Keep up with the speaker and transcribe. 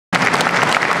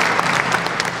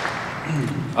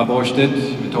Abostet,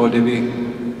 Metodebi.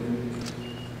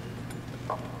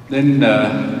 Then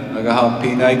Agaha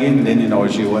Pinagin, then in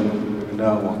Ojiwan,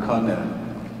 Wakana.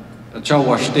 A chow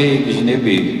wash day is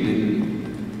Nibi,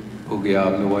 then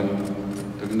Ugiab the one.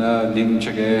 Tugna Nim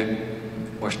Chage,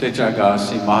 Washtechaga,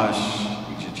 Simash,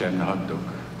 Ichichen Hotdog.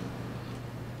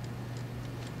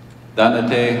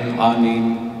 Danate, Ani,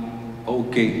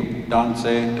 Oki,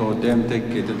 Danse, Todemtek,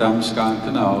 Kitadamskan,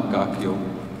 Gakyo.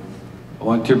 I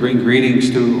want to bring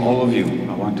greetings to all of you.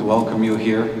 I want to welcome you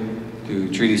here to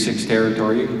Treaty 6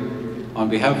 territory. On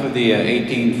behalf of the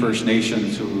 18 First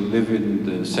Nations who live in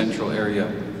the central area,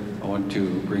 I want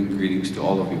to bring greetings to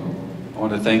all of you. I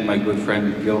want to thank my good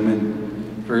friend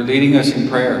Gilman for leading us in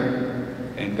prayer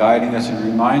and guiding us and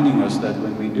reminding us that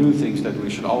when we do things that we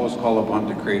should always call upon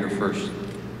the Creator first.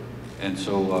 And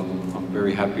so I'm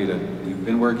very happy that we've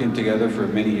been working together for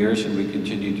many years and we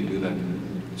continue to do that.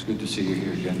 It's good to see you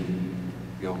here again.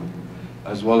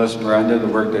 As well as Miranda, the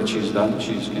work that she's done.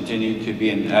 She's continued to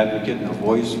be an advocate and a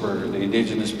voice for the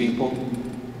Indigenous people.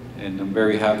 And I'm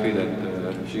very happy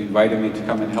that she invited me to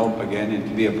come and help again and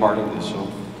to be a part of this. So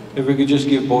if we could just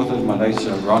give both of them a nice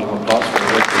round of applause for the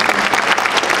work they're doing.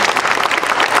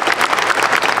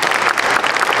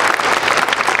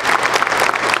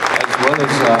 As well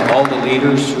as all the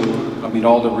leaders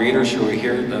all the readers who are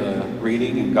here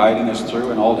reading and guiding us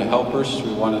through, and all the helpers.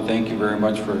 We want to thank you very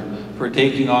much for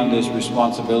taking on this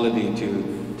responsibility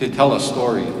to tell a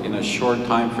story in a short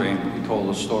time frame. We told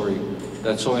a story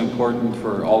that's so important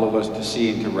for all of us to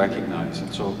see and to recognize.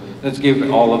 And so let's give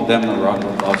all of them a round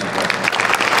of applause.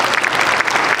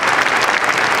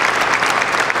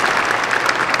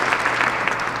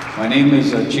 My name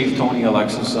is Chief Tony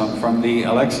Alexis. I'm from the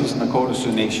Alexis Nakota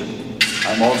Sioux Nation.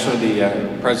 I'm also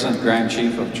the President Grand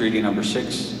Chief of Treaty Number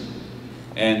 6.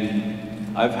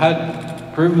 And I've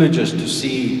had privileges to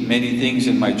see many things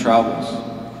in my travels.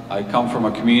 I come from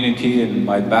a community and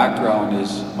my background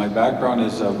is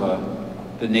of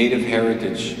the Native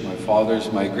heritage. My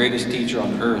father's my greatest teacher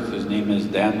on earth. His name is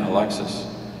Dan Alexis.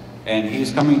 And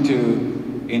he's coming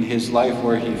to, in his life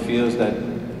where he feels that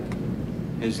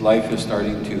his life is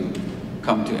starting to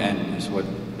come to end, is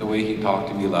the way he talked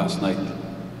to me last night.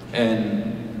 And,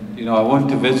 I went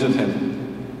to visit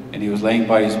him, and he was laying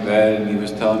by his bed, and he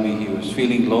was telling me he was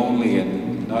feeling lonely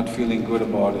and not feeling good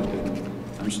about it.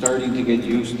 And I'm starting to get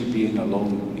used to being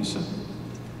alone, he said.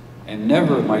 And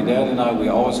never, my dad and I, we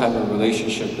always have a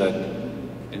relationship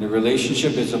and the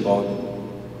relationship is about,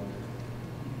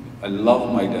 I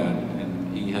love my dad,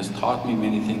 and he has taught me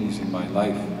many things in my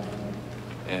life.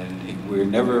 And we're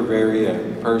never very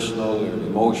personal or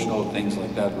emotional, things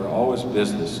like that. We're always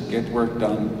business. Get work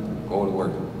done, go to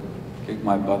work. Kick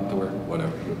my butt to work,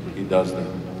 whatever. He does that.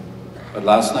 But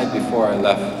last night before I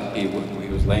left, he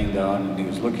was laying down and he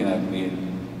was looking at me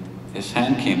and his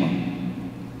hand came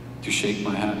up to shake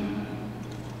my hand.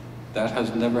 That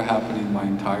has never happened in my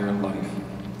entire life.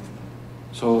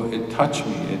 So it touched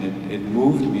me and it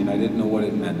moved me and I didn't know what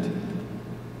it meant.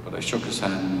 But I shook his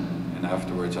hand and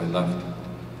afterwards I left.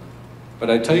 But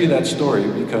I tell you that story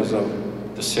because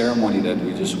of the ceremony that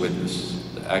we just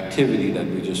witnessed, the activity that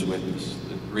we just witnessed,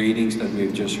 the readings that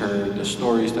we've just heard, the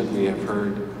stories that we have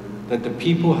heard, that the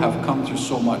people have come through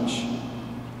so much.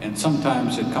 And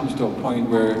sometimes it comes to a point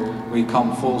where we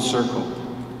come full circle.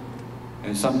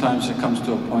 And sometimes it comes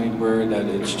to a point where that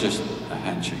it's just a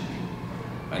handshake,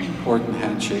 an important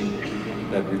handshake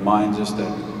that reminds us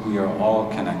that we are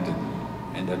all connected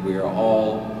and that we are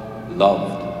all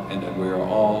loved and that we are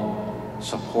all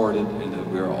supported and that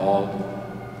we are all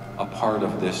a part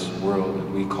of this world that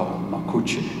we call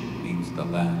Makuche, means the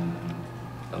land.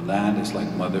 The land is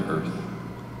like Mother Earth.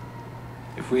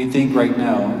 If we think right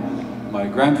now, my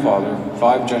grandfather,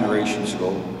 5 generations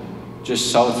ago,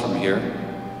 just south from here,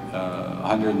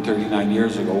 139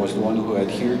 years ago, was the one who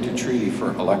adhered to treaty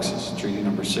for Alexis, Treaty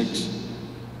Number 6.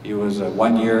 He was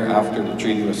 1 year after the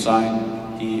treaty was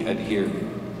signed, he adhered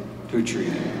to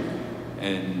treaty.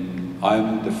 And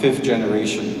I'm the 5th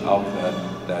generation of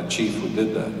that chief who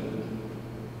did that.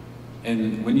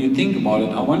 And when you think about it,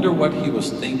 I wonder what he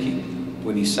was thinking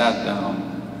when he sat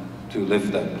down to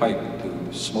lift that pipe,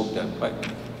 to smoke that pipe.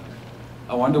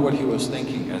 I wonder what he was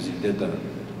thinking as he did that.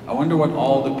 I wonder what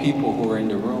all the people who were in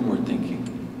the room were thinking.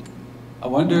 I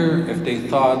wonder if they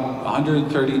thought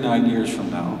 139 years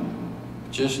from now,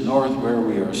 just north where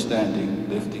we are standing,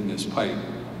 lifting this pipe,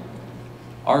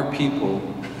 our people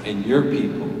and your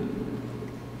people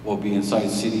will be inside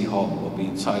City Hall, will be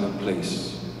inside a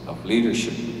place of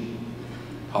leadership,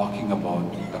 talking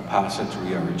about the passage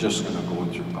we are just going to go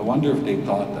through. I wonder if they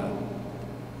thought that.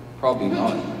 Probably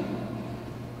not.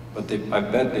 But I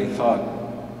bet they thought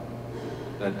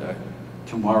that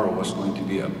tomorrow was going to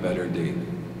be a better day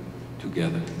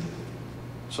together.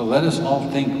 So let us all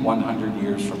think 100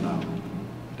 years from now.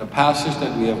 The passage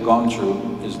that we have gone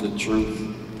through is the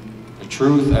truth. The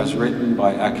truth as written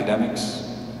by academics,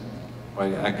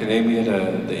 by academia,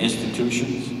 the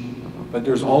institutions. But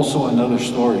there's also another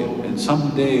story. And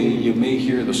someday you may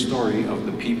hear the story of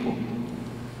the people.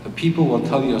 The people will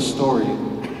tell you a story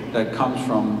that comes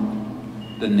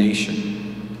from the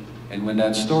nation. And when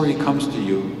that story comes to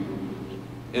you,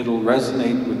 it'll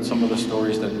resonate with some of the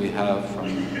stories that we have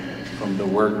from the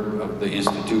work of the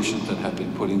institutions that have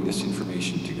been putting this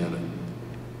information together.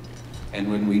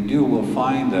 And when we do, we'll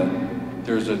find that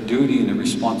there's a duty and a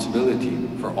responsibility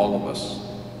for all of us.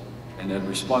 And that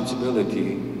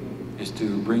responsibility is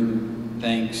to bring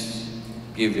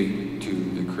thanksgiving to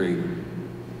the Creator,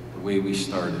 the way we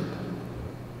started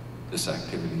this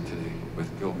activity today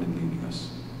with Gilman leading us.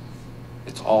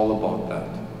 It's all about that.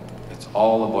 It's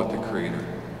all about the Creator.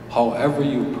 However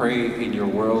you pray in your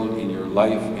world, in your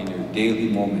life, in your daily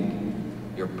moment,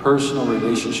 your personal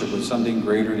relationship with something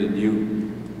greater than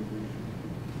you,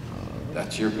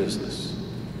 that's your business.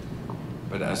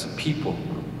 But as a people,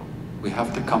 we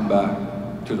have to come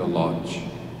back to the lodge.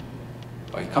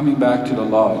 By coming back to the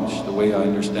lodge, the way I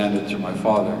understand it through my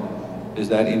father, is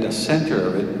that in the center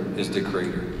of it is the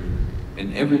Creator.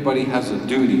 And everybody has a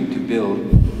duty to build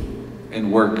and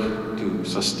work to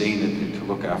sustain it and to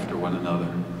look after one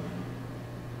another.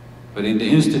 But in the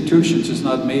institutions, it's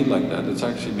not made like that. It's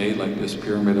actually made like this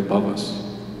pyramid above us.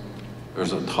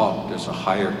 There's a top, there's a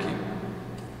hierarchy,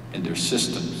 and there's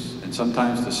systems. And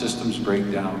sometimes the systems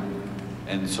break down.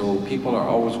 And so people are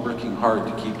always working hard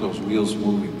to keep those wheels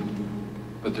moving.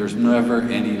 But there's never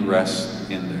any rest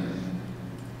in there.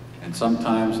 And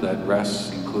sometimes that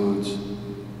rest includes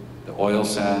the oil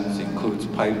sands, it includes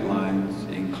pipelines,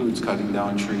 it includes cutting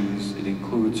down trees, it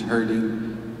includes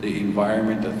hurting the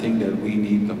environment, the thing that we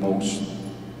need the most,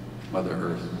 Mother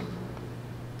Earth.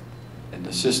 And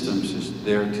the systems is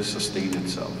there to sustain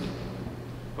itself.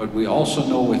 But we also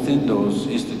know within those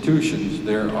institutions,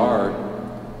 there are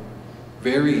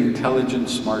very intelligent,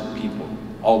 smart people.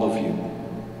 All of you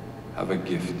have a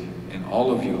gift, and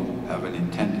all of you have an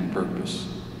intent and purpose.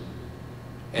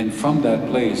 And from that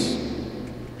place,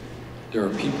 there are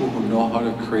people who know how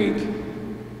to create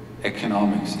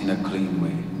economics in a clean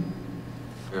way.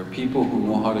 There are people who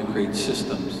know how to create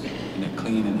systems in a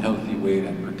clean and healthy way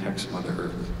that protects Mother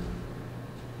Earth.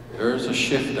 There is a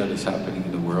shift that is happening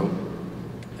in the world,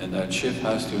 and that shift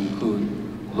has to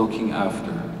include looking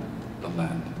after the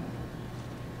land.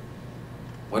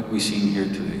 What we've seen here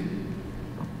today.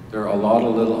 There are a lot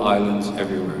of little islands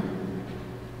everywhere.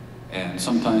 And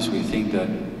sometimes we think that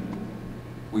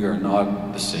we are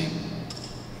not the same.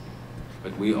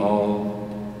 But we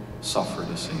all suffer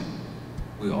the same.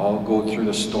 We all go through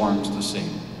the storms the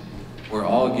same. We're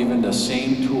all given the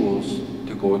same tools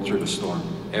to go through the storm,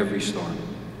 every storm.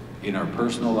 In our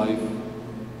personal life,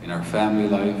 in our family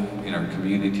life, in our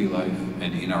community life,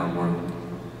 and in our world.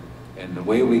 And the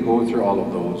way we go through all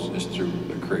of those is through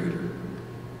the Creator.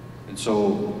 And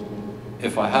so,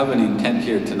 if I have an intent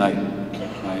here tonight,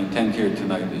 my intent here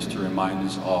tonight is to remind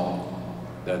us all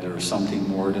that there is something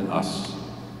more than us,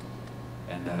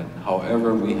 and that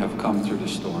however we have come through the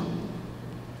storm,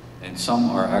 and some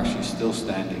are actually still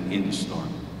standing in the storm,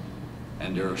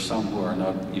 and there are some who are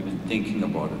not even thinking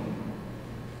about it.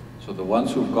 So the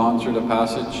ones who've gone through the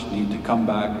passage need to come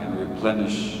back and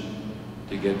replenish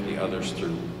to get the others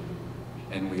through,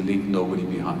 and we leave nobody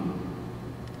behind.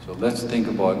 So let's think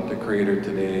about the Creator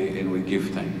today, and we give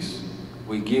thanks.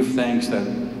 We give thanks that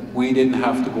we didn't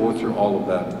have to go through all of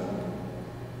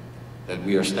that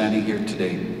we are standing here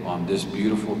today on this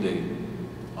beautiful day,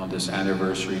 on this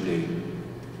anniversary day,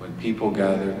 when people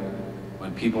gathered,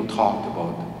 when people talked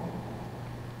about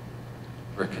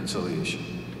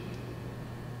reconciliation.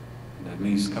 And that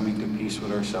means coming to peace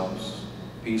with ourselves,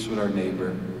 peace with our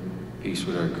neighbor, peace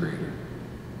with our Creator.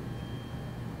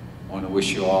 I want to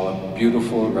wish you all a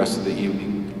beautiful rest of the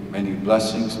evening. Many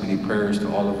blessings, many prayers to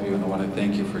all of you, and I want to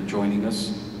thank you for joining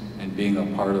us and being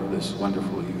a part of this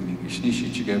wonderful evening.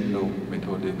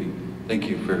 Thank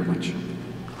you very much.